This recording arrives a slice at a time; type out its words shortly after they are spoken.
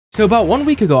So about 1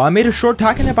 week ago, I made a short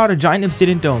talking about a giant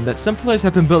obsidian dome that some players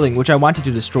have been building, which I wanted to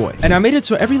destroy. And I made it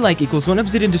so every like equals 1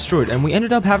 obsidian destroyed, and we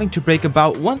ended up having to break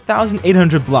about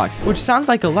 1,800 blocks, which sounds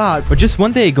like a lot, but just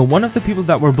 1 day ago, one of the people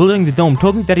that were building the dome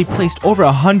told me that he placed over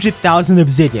 100,000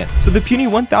 obsidian. So the puny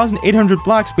 1,800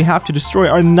 blocks we have to destroy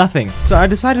are nothing. So I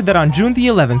decided that on June the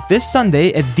 11th, this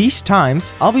Sunday, at these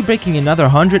times, I'll be breaking another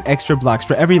 100 extra blocks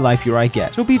for every life year I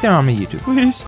get. So be there on my YouTube, please.